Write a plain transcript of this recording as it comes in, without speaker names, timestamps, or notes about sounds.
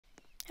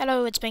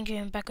Hello, it's Pinky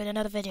and back with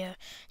another video.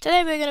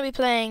 Today we're going to be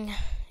playing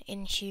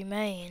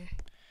Inhumane,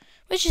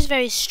 which is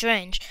very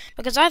strange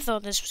because I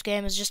thought this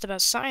game was just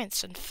about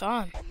science and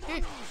fun.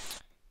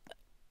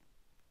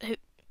 Who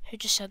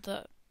just said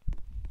that?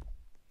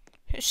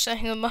 Who's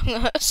saying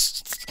Among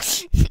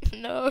Us?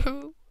 No.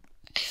 Who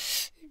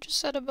just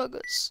said Among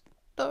Us?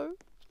 No,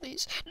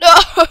 please. No!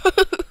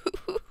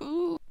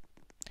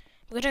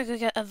 We're going to go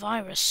get a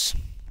virus.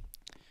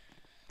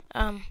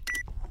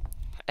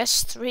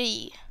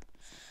 S3.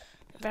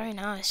 Very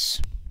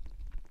nice.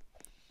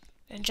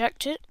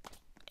 Inject it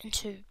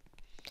into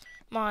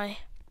my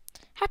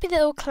happy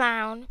little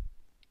clown.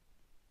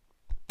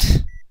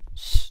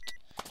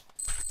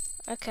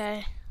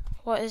 Okay,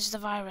 what is the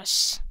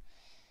virus?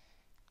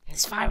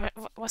 This virus.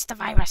 What's the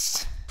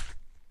virus?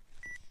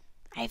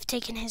 I've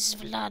taken his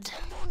blood.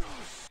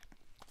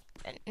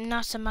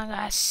 Not Among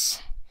Us.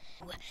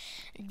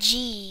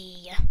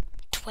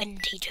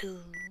 G22.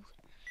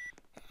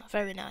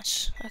 Very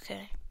nice.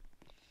 Okay.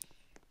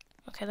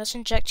 Okay, let's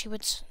inject you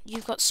with.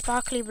 You've got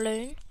sparkly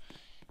balloon.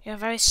 You're a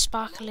very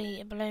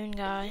sparkly balloon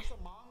guy.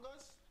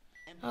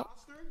 Oh.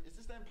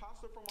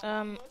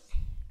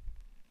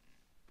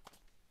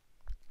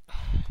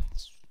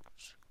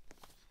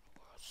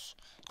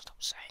 Stop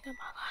saying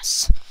Among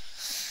Us.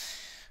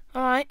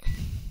 Alright.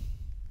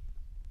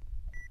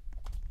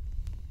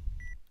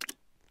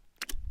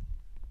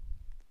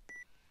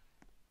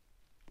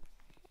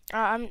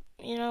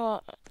 You know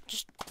what?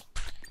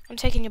 I'm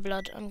taking your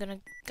blood. I'm gonna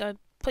go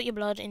put your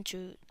blood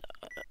into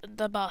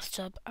the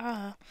bathtub.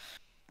 How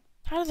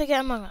do they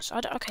get Among Us?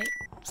 Okay,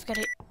 forget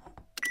it.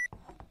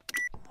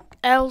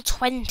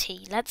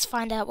 L20. Let's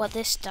find out what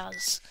this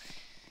does.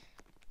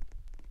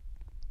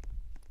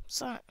 What's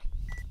that?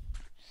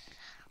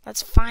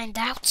 Let's find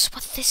out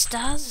what this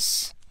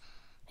does.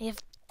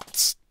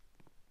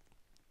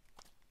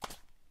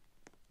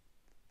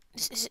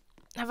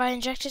 Have I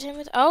injected him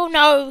with? Oh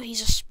no,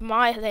 he's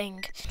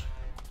smiling.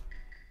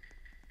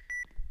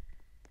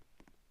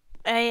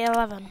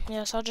 A11.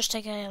 Yes, I'll just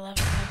take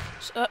A11.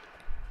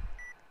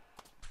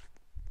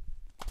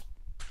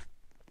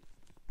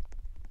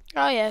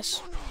 Oh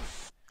yes.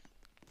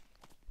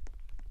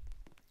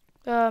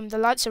 The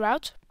lights are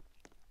out.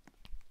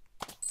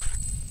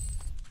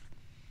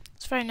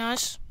 It's very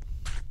nice.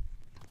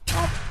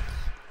 Oh.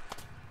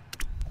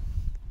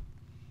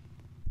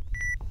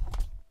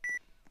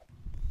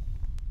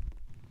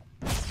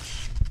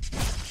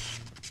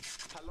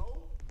 Hello?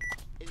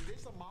 Is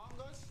this Among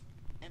Us?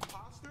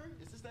 Imposter?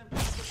 Is this the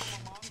imposter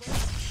from Among Us?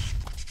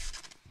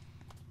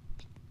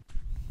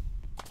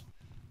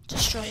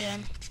 Destroy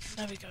him.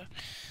 There we go.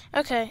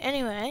 Okay,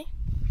 anyway.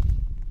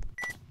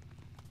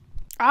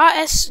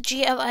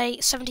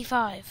 RSGLA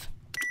 75.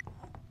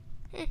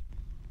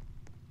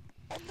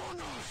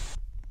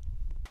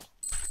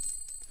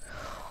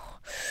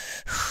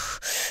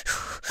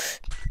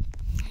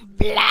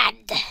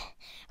 Blood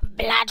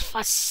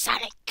for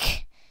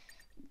Sonic.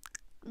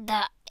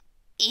 The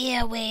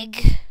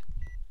earwig.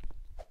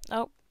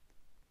 Oh.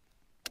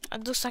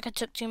 It looks like I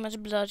took too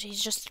much blood.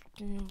 He's just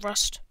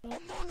rust.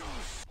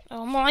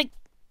 Oh my.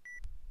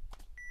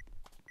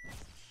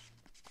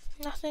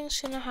 Nothing's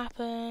gonna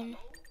happen.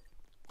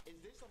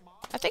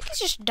 I think he's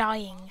just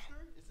dying.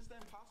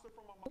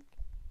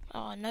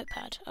 Oh, a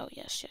notepad. Oh,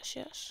 yes, yes,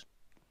 yes.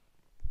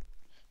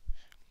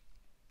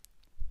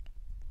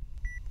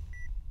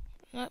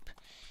 Nope.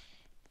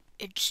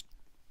 It's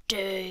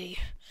day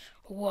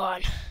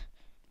 1.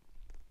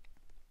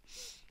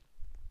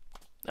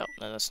 Oh,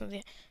 no, that's not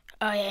the.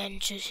 I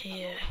entered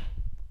here.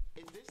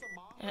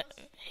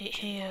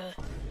 Here.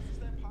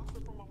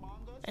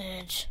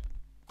 And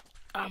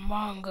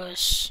Among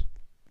Us.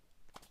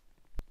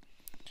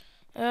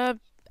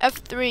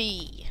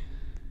 F3.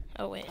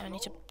 Oh wait, I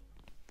need to.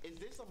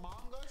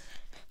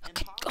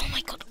 Okay. Oh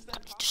my god!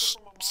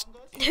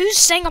 Who's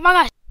saying Among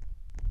Us?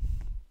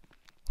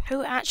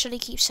 Who actually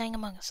keeps saying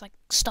Among Us? Like,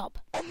 stop.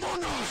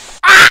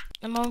 Ah!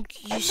 Among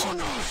Us.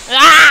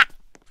 Ah!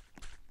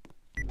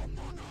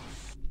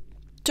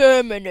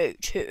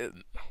 Terminate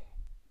him.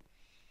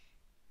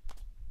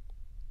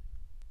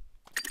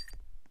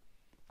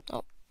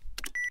 Oh,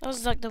 that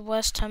was like the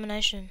worst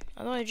termination.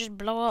 I thought it'd just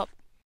blow up.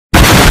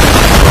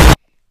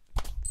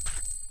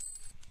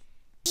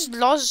 Just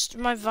lost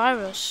my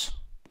virus.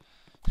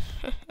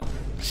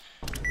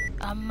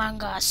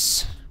 Among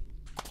Us.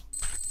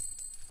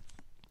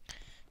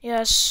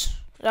 Yes.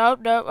 No,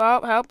 no,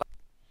 oh, help.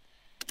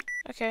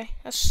 Okay,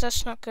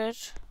 that's not good.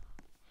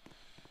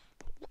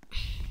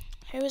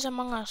 Who is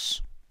Among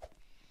Us?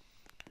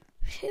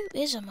 Who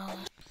is Among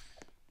Us?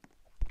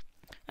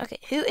 Okay,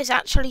 who is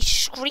actually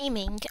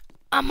screaming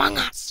Among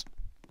Us?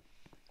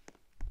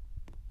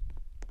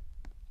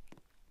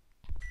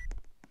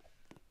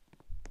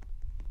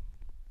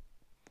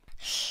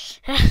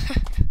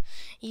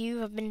 You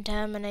have been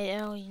terminated.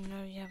 Oh, you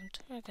know you haven't.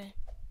 Okay.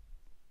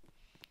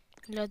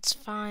 Let's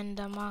find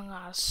Among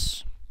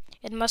Us.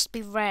 It must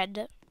be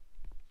red.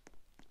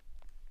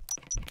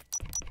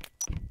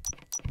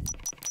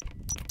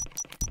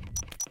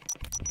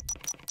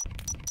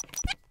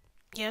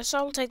 Yes,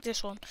 I'll take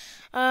this one.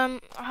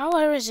 How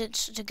rare is it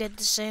to get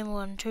the same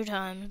one 2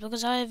 times?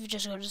 Because I've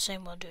just got the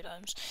same one 2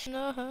 times.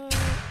 No.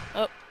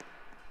 Oh.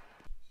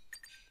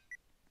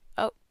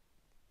 Oh.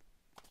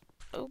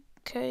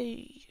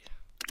 Okay.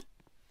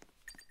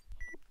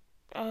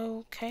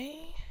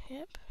 Okay.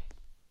 Yep.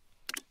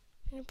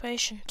 You're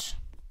patient.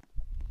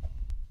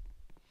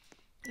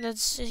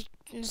 Let's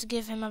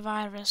give him a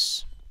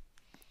virus.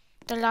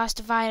 The last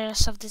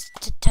virus of this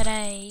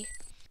today.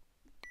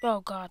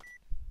 Oh God.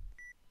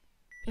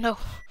 No.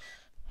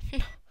 No.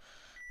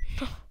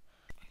 No.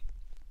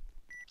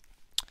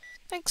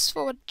 Thanks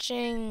for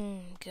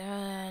watching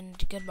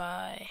and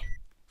goodbye.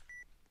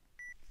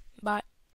 Bye.